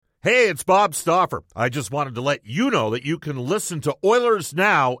Hey, it's Bob Stauffer. I just wanted to let you know that you can listen to Oilers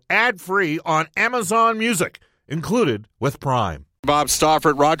Now ad-free on Amazon Music, included with Prime. Bob Stauffer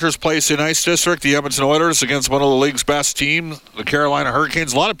at Rogers Place in Ice District, the Edmonton Oilers against one of the league's best teams, the Carolina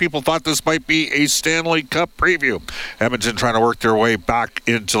Hurricanes. A lot of people thought this might be a Stanley Cup preview. Edmonton trying to work their way back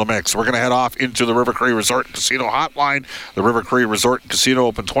into the mix. We're going to head off into the River Cree Resort and Casino hotline. The River Cree Resort and Casino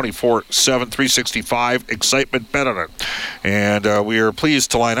open 24/7, 365. Excitement, bet on it. And we are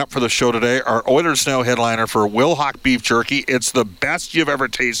pleased to line up for the show today. Our Oilers Now headliner for Wilhauk Beef Jerky. It's the best you've ever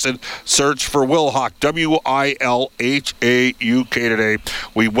tasted. Search for Wilhauk, Wilhauk today.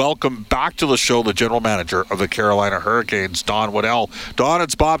 We welcome back to the show the general manager of the Carolina Hurricanes, Don Waddell. Don,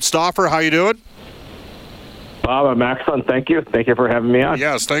 it's Bob Stauffer. How you doing? Bob, I'm excellent. Thank you. Thank you for having me on.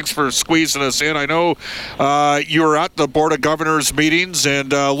 Yes, thanks for squeezing us in. I know you were at the Board of Governors meetings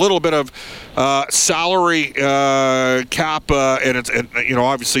and a little bit of salary cap, and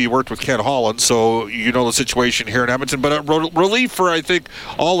obviously you worked with Ken Holland, so you know the situation here in Edmonton. But relief for, I think,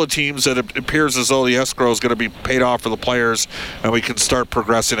 all the teams that it appears as though the escrow is going to be paid off for the players, and we can start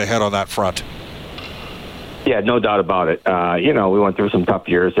progressing ahead on that front. Yeah, no doubt about it. We went through some tough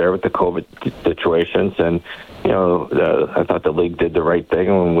years there with the COVID situations, and I thought the league did the right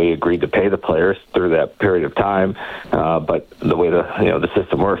thing when we agreed to pay the players through that period of time. But the way the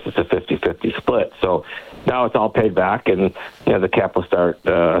system works, it's a 50-50 split. So now it's all paid back, and the cap will start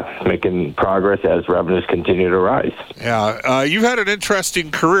making progress as revenues continue to rise. Yeah, you've had an interesting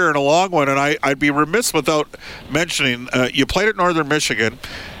career and a long one, and I'd be remiss without mentioning you played at Northern Michigan.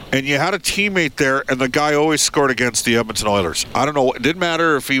 And you had a teammate there, and the guy always scored against the Edmonton Oilers. I don't know. It didn't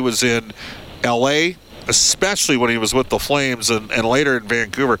matter if he was in L.A., especially when he was with the Flames, and later in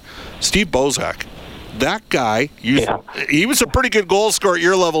Vancouver. Steve Bozak. That guy, he was a pretty good goal scorer at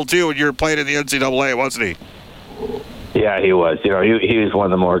your level, too, when you were playing in the NCAA, wasn't he? Yeah, he was. He was one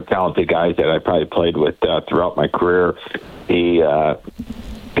of the more talented guys that I probably played with throughout my career.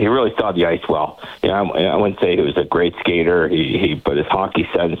 He really saw the ice well. I wouldn't say he was a great skater. But his hockey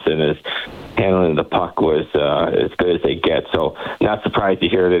sense and his handling of the puck was as good as they get. So not surprised to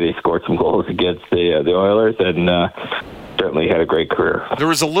hear that he scored some goals against the Oilers, and certainly had a great career. There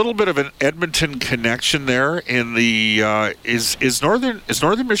was a little bit of an Edmonton connection there in the is Northern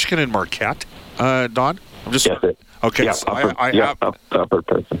Michigan in Marquette, Don? I'm just okay. Yeah, so upper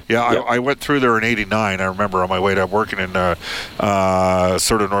person. Yeah, I went through there in '89. I remember on my way to working in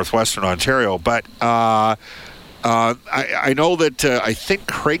sort of northwestern Ontario. But I know that I think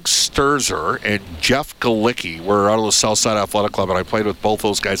Craig Sturzer and Jeff Galicki were out of the Southside Athletic Club, and I played with both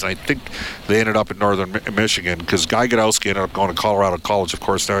those guys. And I think they ended up in Northern Michigan because Guy Godowski ended up going to Colorado College. Of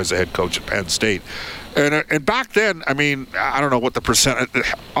course, now he's the head coach at Penn State. And back then, I mean, I don't know what the percent.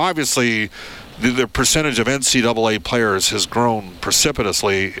 Obviously, the percentage of NCAA players has grown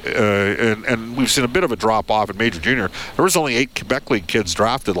precipitously, and we've seen a bit of a drop-off in Major Junior. There was only 8 Quebec League kids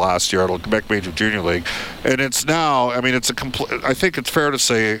drafted last year out of the Quebec Major Junior League, and it's now, I mean, I think it's fair to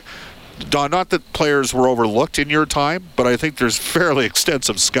say, Don, not that players were overlooked in your time, but I think there's fairly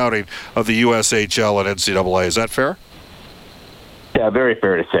extensive scouting of the USHL and NCAA. Is that fair? Yeah, very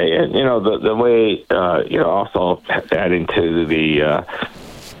fair to say. And, the way, also adding to the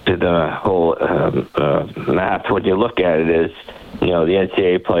whole math, when you look at it, is the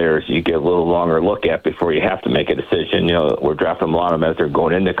NCAA players you get a little longer look at before you have to make a decision. We're drafting a lot of them as they're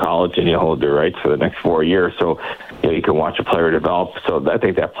going into college, and you hold their rights for the next 4 years, so you can watch a player develop. So I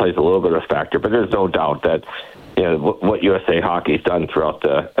think that plays a little bit of a factor, but there's no doubt that what USA Hockey's done throughout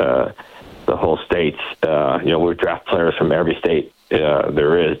the whole states. We draft players from every state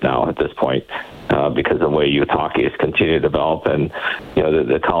there is now at this point, because of the way youth hockey has continued to develop, and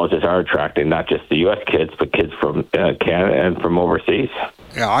the colleges are attracting not just the U.S. kids, but kids from Canada and from overseas.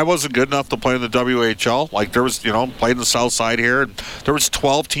 Yeah, I wasn't good enough to play in the WHL. Like, there was, played in the South Side here, and there was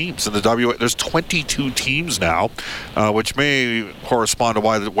 12 teams in the There's 22 teams now, which may correspond to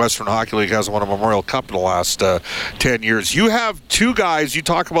why the Western Hockey League hasn't won a Memorial Cup in the last 10 years. You have 2 guys. You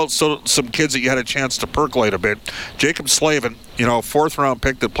talk about some kids that you had a chance to percolate a bit. Jacob Slavin, 4th-round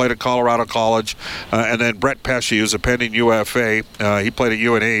pick that played at Colorado College, and then Brett Pesce, who's a pending UFA. He played at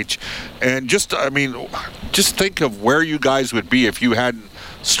UNH. And just think of where you guys would be if you hadn't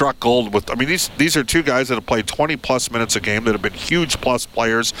struck gold with. I mean, these are 2 guys that have played 20-plus minutes a game, that have been huge plus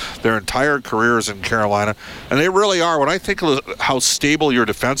players their entire careers in Carolina. And they really are. When I think of how stable your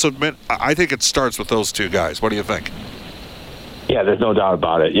defensive been, I think it starts with those 2 guys. What do you think? Yeah, there's no doubt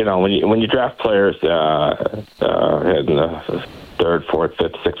about it. When you draft players in the 3rd, 4th,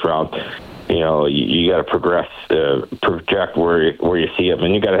 5th, 6th round, you got to progress, project where you see them,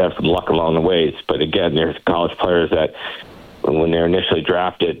 and you got to have some luck along the ways. But again, there's college players that when they're initially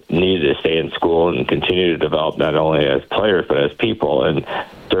drafted, needed to stay in school and continue to develop not only as players but as people. And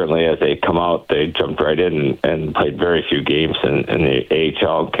certainly as they come out, they jumped right in and played very few games in the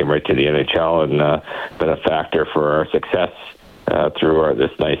AHL and came right to the NHL and been a factor for our success through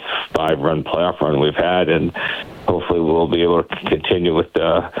this nice 5-run playoff run we've had. And hopefully we'll be able to continue with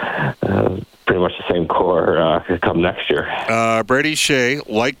pretty much the same core come next year. Brady Shea,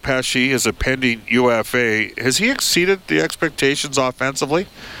 like Pesce, is a pending UFA. Has he exceeded the expectations offensively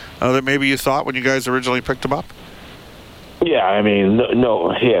that maybe you thought when you guys originally picked him up? Yeah, I mean,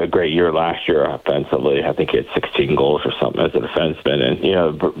 no, he had a great year last year offensively. I think he had 16 goals or something as a defenseman.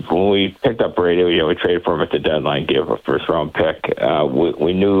 And, when we picked up Brady, we traded for him at the deadline, gave him a first-round pick.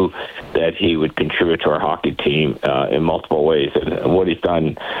 We knew that he would contribute to our hockey team in multiple ways. And what he's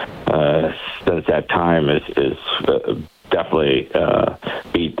done since that time is definitely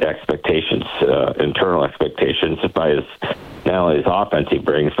beat expectations, internal expectations by not only his offense he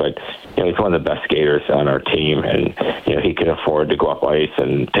brings, but he's one of the best skaters on our team, and he can afford to go up ice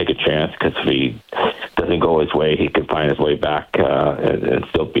and take a chance, because if he doesn't go his way, he can find his way back and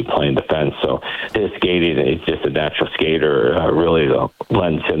still be playing defense. So his skating, he's just a natural skater, really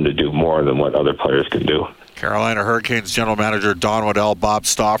lends him to do more than what other players can do. Carolina Hurricanes General Manager Don Waddell, Bob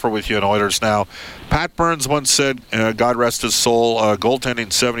Stauffer with you on Oilers Now. Pat Burns once said, God rest his soul, goaltending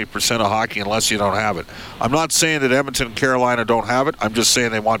 70% of hockey unless you don't have it. I'm not saying that Edmonton and Carolina don't have it. I'm just saying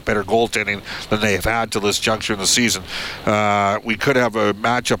they want better goaltending than they have had to this juncture in the season. We could have a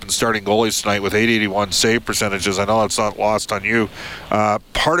matchup in starting goalies tonight with 881 save percentages. I know that's not lost on you.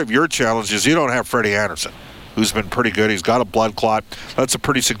 Part of your challenge is you don't have Freddie Anderson, who's been pretty good. He's got a blood clot. That's a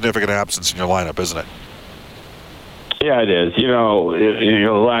pretty significant absence in your lineup, isn't it? Yeah, it is.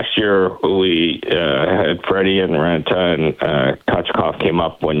 Last year we had Freddie and Renta, and Kochkov came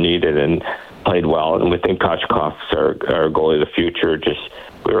up when needed and played well. And we think Kochkov's our goalie of the future.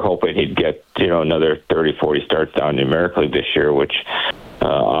 We were hoping he'd get another 30, 40 starts down numerically this year, which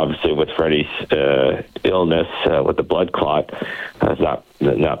obviously with Freddie's illness with the blood clot is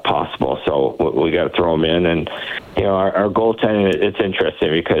not possible. So we got to throw him in. And our goaltending, it's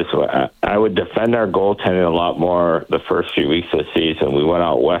interesting because I would defend our goaltending a lot more the first few weeks of the season. We went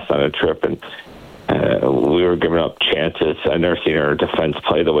out west on a trip, and we were giving up chances. I've never seen our defense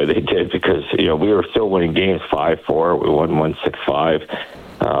play the way they did, because we were still winning games 5-4. We won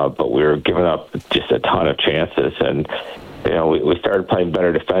 1-6-5, but we were giving up just a ton of chances. And we started playing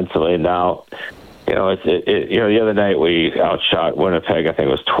better defensively. Now, the other night we outshot Winnipeg. I think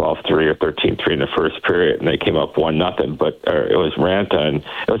it was 12-3 or 13-3 in the first period, and they came up 1-0. But it was Ranta, and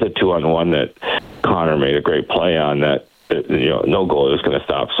it was a 2-on-1 that Connor made a great play on that. No goalie was going to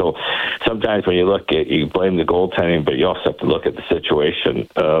stop. So sometimes when you blame the goaltending, but you also have to look at the situation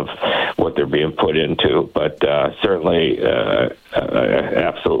of what they're being put into. But certainly,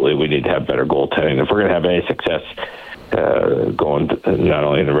 absolutely, we need to have better goaltending if we're going to have any success. Going not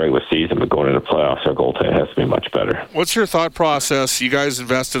only in the regular season but going into the playoffs, our goaltending has to be much better. What's your thought process? You guys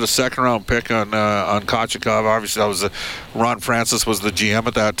invested a second-round pick on Kochkov. Obviously, that was Ron Francis was the GM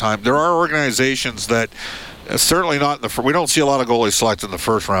at that time. There are organizations that certainly not in the we don't see a lot of goalies selected in the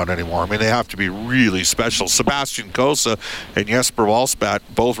first round anymore. I mean, they have to be really special. Sebastian Cossa and Jesper Wallspat,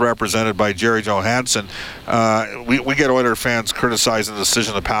 both represented by Jerry Johansson. We get Oilers fans criticizing the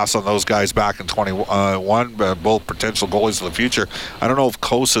decision to pass on those guys back in 21, both potential goalies of the future. I don't know if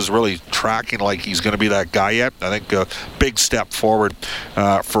Cossa is really tracking like he's going to be that guy yet. I think a big step forward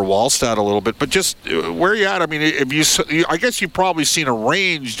for Wallstat a little bit. But just where are you at? I mean, I guess you've probably seen a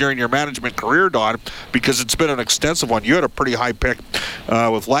range during your management career, Don, because it's been an extensive one. You had a pretty high pick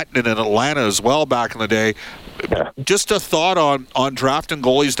with Lettinen in Atlanta as well back in the day. Yeah. Just a thought on drafting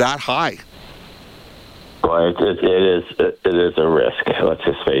goalies that high. Well, it is a risk. Let's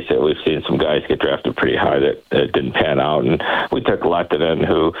just face it. We've seen some guys get drafted pretty high that didn't pan out, and we took Lettinen,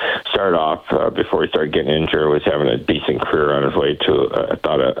 who started off before he started getting injured, was having a decent career on his way to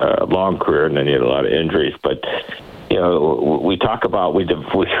a long career, and then he had a lot of injuries. But we talk about we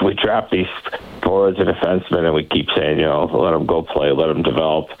draft these forwards and defensemen, and we keep saying, let them go play, let them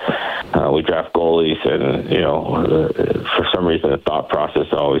develop. We draft goalies, and for some reason the thought process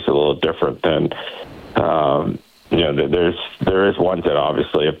is always a little different than. There is ones that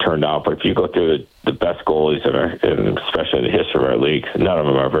obviously have turned out, but if you go through the best goalies and especially in the history of our league, none of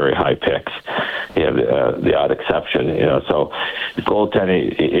them are very high picks. You have the odd exception, So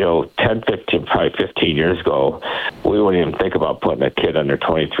goaltending, 10, 15, probably 15 years ago, we wouldn't even think about putting a kid under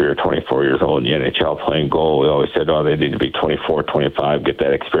 23 or 24 years old in the NHL playing goal. We always said, they need to be 24, 25, get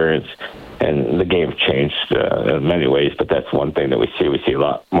that experience. and the game's changed in many ways, but that's one thing that we see. We see a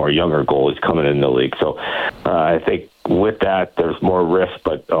lot more younger goalies coming in the league. So I think with that, there's more risk,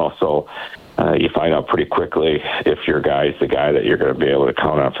 but also you find out pretty quickly if your guy's the guy that you're going to be able to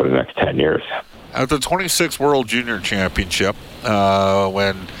count on for the next 10 years. At the 26th World Junior Championship,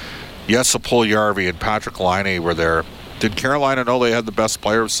 when Jesse Puljujärvi and Patrick Laine were there, did Carolina know they had the best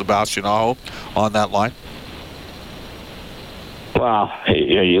player, Sebastian Aho, on that line? Well,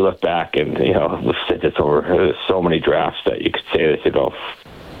 you look back and, we've said this over so many drafts that you could say this,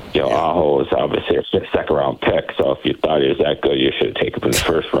 Aho was obviously a second-round pick, so if you thought he was that good, you should have taken him in the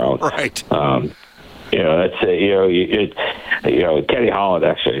first round. Right. That's Kenny Holland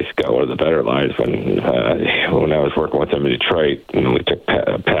actually has got one of the better lines when I was working with him in Detroit, and we took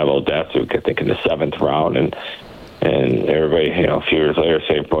Pavel Datsyuk, I think, in the 7th round, and everybody, a few years later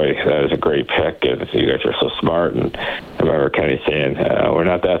saying, boy, that was a great pick, and you guys are so smart. And I remember Kenny saying, we're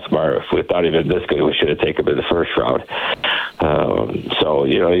not that smart. If we thought he was this good, we should have taken him in the first round. So,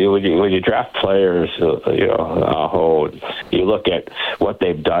 when you draft players, Aho, you look at what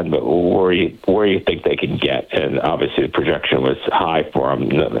they've done, but where you think they can get. And obviously the projection was high for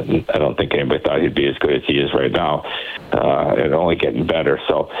him. I don't think anybody thought he'd be as good as he is right now, and only getting better.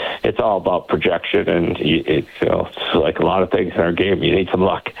 So it's all about projection, and it's like a lot of things in our game, you need some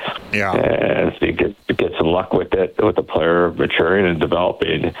luck. Yeah. And if you get some luck with it, with the player maturing and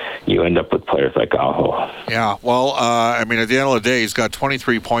developing, you end up with players like Aho. Yeah, well, at the end of the day, he's got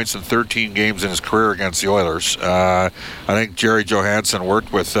 23 points in 13 games in his career against the Oilers. I think Jerry Johansson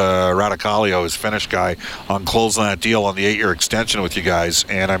worked with Radicalio, his Finnish guy, on closing that deal on the 8-year extension with you guys.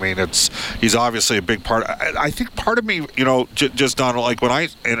 And, he's obviously a big part. I think part of me, just Don, like when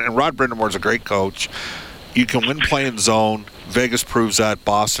and Rod Brindamore's a great coach. You can win playing zone. Vegas proves that.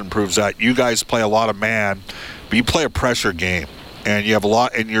 Boston proves that. You guys play a lot of man, but you play a pressure game, and you have a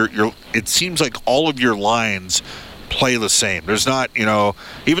lot. And it seems like all of your lines play the same. There's not,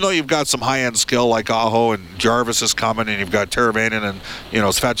 even though you've got some high-end skill like Aho and Jarvis is coming, and you've got Teravainen and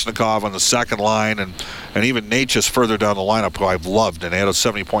Svechnikov on the second line, and even Nate is further down the lineup, who I've loved, and they had a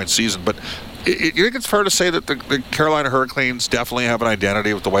 70-point season, but. You think it's fair to say that the Carolina Hurricanes definitely have an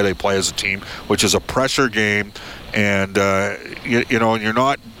identity with the way they play as a team, which is a pressure game, and you're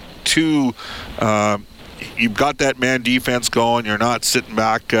not too. You've got that man defense going. You're not sitting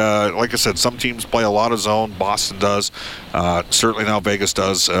back. Like I said, some teams play a lot of zone. Boston does. Certainly now Vegas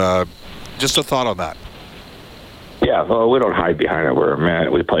does. Just a thought on that. Yeah, well, we don't hide behind it.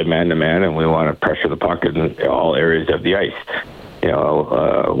 We play man-to-man, and we want to pressure the puck in all areas of the ice.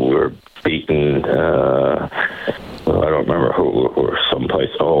 We're beaten, I don't remember who, or someplace,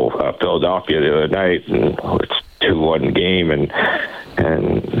 Philadelphia the other night, and it's 2-1 game, and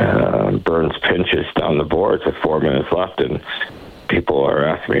Burns pinches down the boards with 4 minutes left, and people are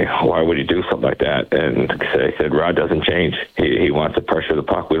asking me, why would he do something like that? And I said, Rod doesn't change. He wants to pressure the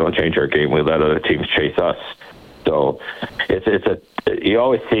puck. We don't change our game. We let other teams chase us. So you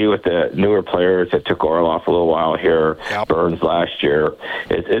always see with the newer players, it took Orlov a little while here, yep. Burns last year.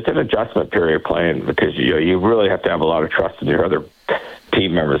 It's an adjustment period playing, because you really have to have a lot of trust in your other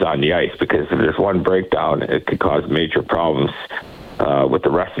team members on the ice, because if there's one breakdown, it could cause major problems with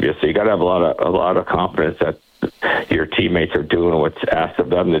the rest of you. So you got to have a lot of confidence that your teammates are doing what's asked of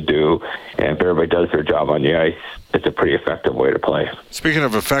them to do, and if everybody does their job on the ice, it's a pretty effective way to play. Speaking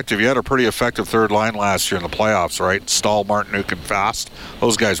of effective, you had a pretty effective third line last year in the playoffs, right? Stahl, Martinuk, and Fast.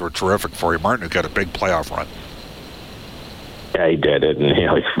 Those guys were terrific for you. Martinuk had a big playoff run. Yeah, he did it, and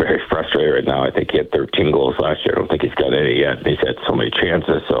he's very frustrated right now. I think he had 13 goals last year. I don't think he's got any yet. He's had so many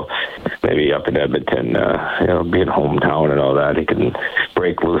chances, so maybe up in Edmonton, being hometown and all that, he can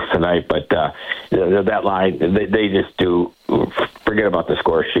break loose tonight. But that line, they just do forget about the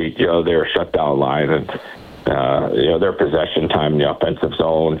score sheet. They're a shutdown line, and their possession time in the offensive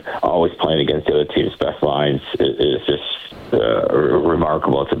zone, always playing against the other team's best lines, is just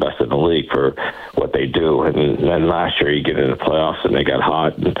remarkable. It's the best in the league for what they do. And then last year you get into the playoffs and they got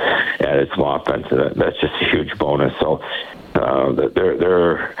hot and added some offense. That's just a huge bonus. So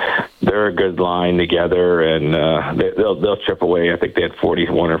they're a good line together, and they'll chip away. I think they had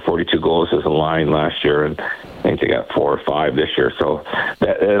 41 or 42 goals as a line last year, and I think they got 4 or 5 this year. So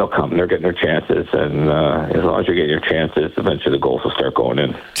it'll come. They're getting their chances, and as long as you're getting your chances, eventually the goals will start going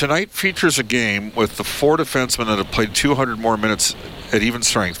in. Tonight features a game with the 4 defensemen that have played 200 more minutes at even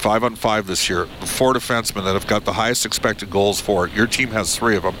strength, 5-on-5 this year. The 4 defensemen that have got the highest expected goals for it. Your team has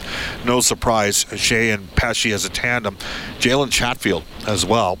 3 of them. No surprise, Shea and Pesce as a tandem. Jalen Chatfield as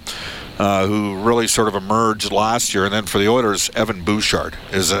well. who really sort of emerged last year. And then for the Oilers, Evan Bouchard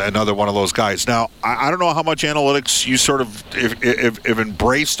is another one of those guys. Now, I don't know how much analytics you sort of if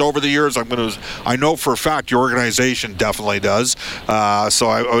embraced over the years. I know for a fact your organization definitely does. So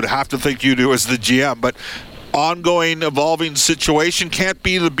I would have to think you do as the GM. But ongoing, evolving situation can't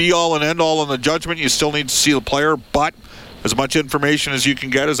be the be-all and end-all in the judgment. You still need to see the player, but as much information as you can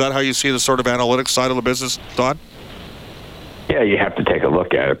get. Is that how you see the sort of analytics side of the business, Don? Yeah, you have to take a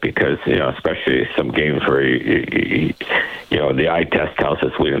look at it because, especially some games where the eye test tells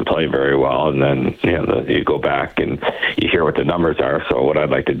us we didn't play very well, and then you go back and you hear what the numbers are. So what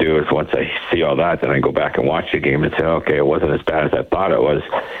I'd like to do is once I see all that, then I go back and watch the game and say, okay, it wasn't as bad as I thought it was,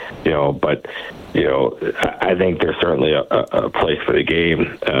 but I think there's certainly a place for the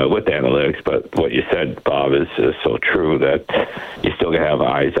game with analytics. But what you said, Bob, is so true that you still gotta have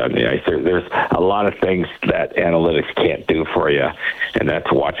eyes on the ice. There's a lot of things that analytics can't do for you, and that's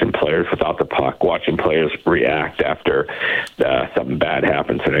watching players without the puck, watching players react after something bad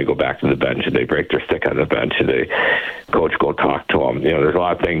happens, and they go back to the bench and they break their stick on the bench, and the coach go talk to them. There's a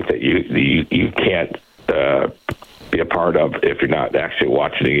lot of things that you can't be a part of if you're not actually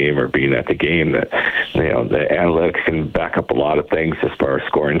watching the game or being at the game. That the analytics can back up a lot of things as far as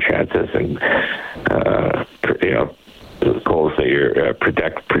scoring chances and goals that your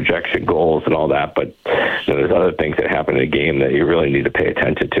projection goals and all that, but there's other things that happen in the game that you really need to pay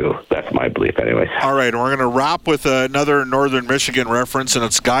attention to. That's my belief anyways. All right, we're going to wrap with another Northern Michigan reference, and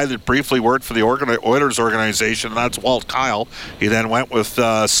it's a guy that briefly worked for the Oilers organization, and that's Walt Kyle. He then went with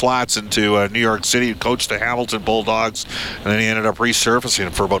Slats into New York City, coached the Hamilton Bulldogs, and then he ended up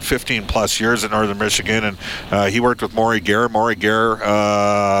resurfacing for about 15 plus years in Northern Michigan, and he worked with Maury Guerre. Maury Guerre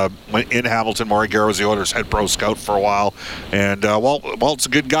went in Hamilton. Maury Guerre was the Oilers head pro scout for a while. And Walt's a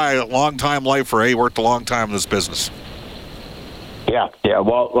good guy, a long-time lifer. He worked a long time in this business. Yeah.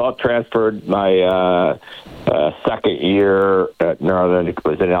 Walt transferred my second year at Northern. He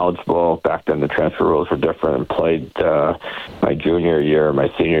was ineligible. Back then the transfer rules were different, and played my junior year, my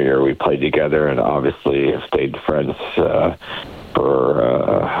senior year. We played together and obviously have stayed friends for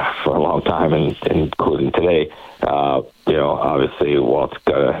a long time, and including today. Obviously Walt's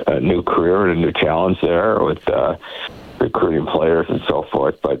got a new career and a new challenge there with recruiting players and so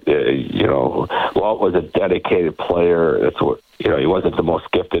forth. But, Walt was a dedicated player. That's what, he wasn't the most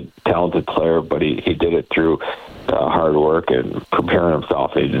gifted, talented player, but he did it through hard work and preparing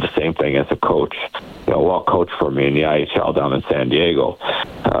himself. He did the same thing as a coach. Walt coached for me in the IHL down in San Diego,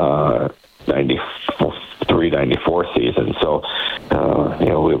 93-94 season. So,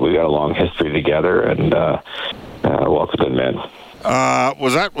 we got a long history together, and Walt's a good man.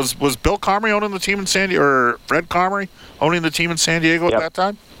 Was Bill Comrie owning the team in San Diego, or Fred Comrie owning the team in San Diego at that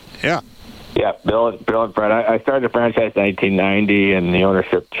time? Yeah. Yeah, Bill and Fred. I started the franchise in 1990, and the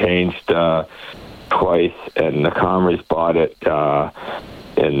ownership changed twice, and the Comries bought it during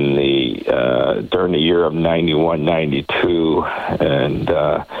the year of 91-92, and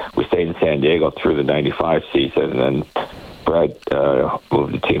we stayed in San Diego through the 95 season, and then Fred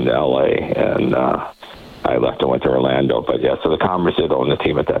moved the team to L.A., and I left and went to Orlando. But so the Commerce did own the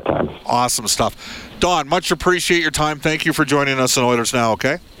team at that time. Awesome stuff. Don, much appreciate your time. Thank you for joining us on Oilers Now,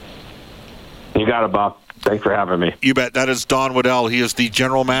 okay? You got it, Bob. Thanks for having me. You bet. That is Don Waddell. He is the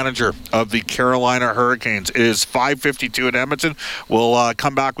general manager of the Carolina Hurricanes. It is 5:52 in Edmonton. We'll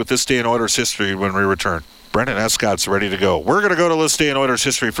come back with This Day in Oilers History when we return. Brendan Escott's ready to go. We're going to go to This Day in Oilers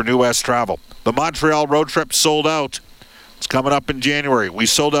History for New West Travel. The Montreal road trip sold out. It's coming up in January. We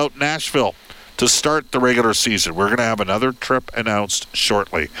sold out Nashville to start the regular season. We're going to have another trip announced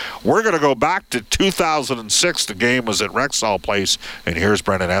shortly. We're going to go back to 2006. The game was at Rexall Place, and here's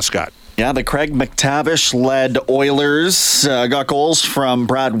Brendan Escott. Yeah, the Craig McTavish-led Oilers got goals from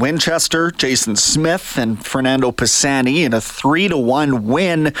Brad Winchester, Jason Smith, and Fernando Pisani in a 3-1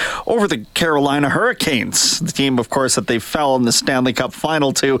 win over the Carolina Hurricanes. The team, of course, that they fell in the Stanley Cup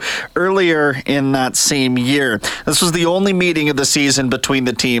final to earlier in that same year. This was the only meeting of the season between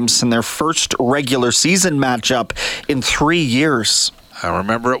the teams in their first regular season matchup in 3 years. I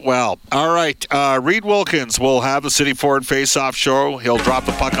remember it well. All right, Reed Wilkins will have the City Ford Face-Off show. He'll drop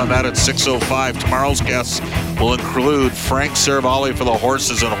the puck on that at 6:05. Tomorrow's guests will include Frank Cervalli for the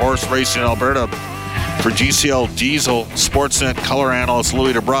Horses and Horse Racing in Alberta, for GCL Diesel Sportsnet color analyst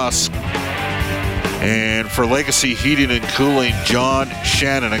Louis DeBrusque, and for Legacy Heating and Cooling, John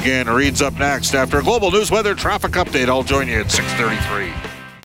Shannon. Again, Reed's up next after a global news weather traffic update. I'll join you at 6:33.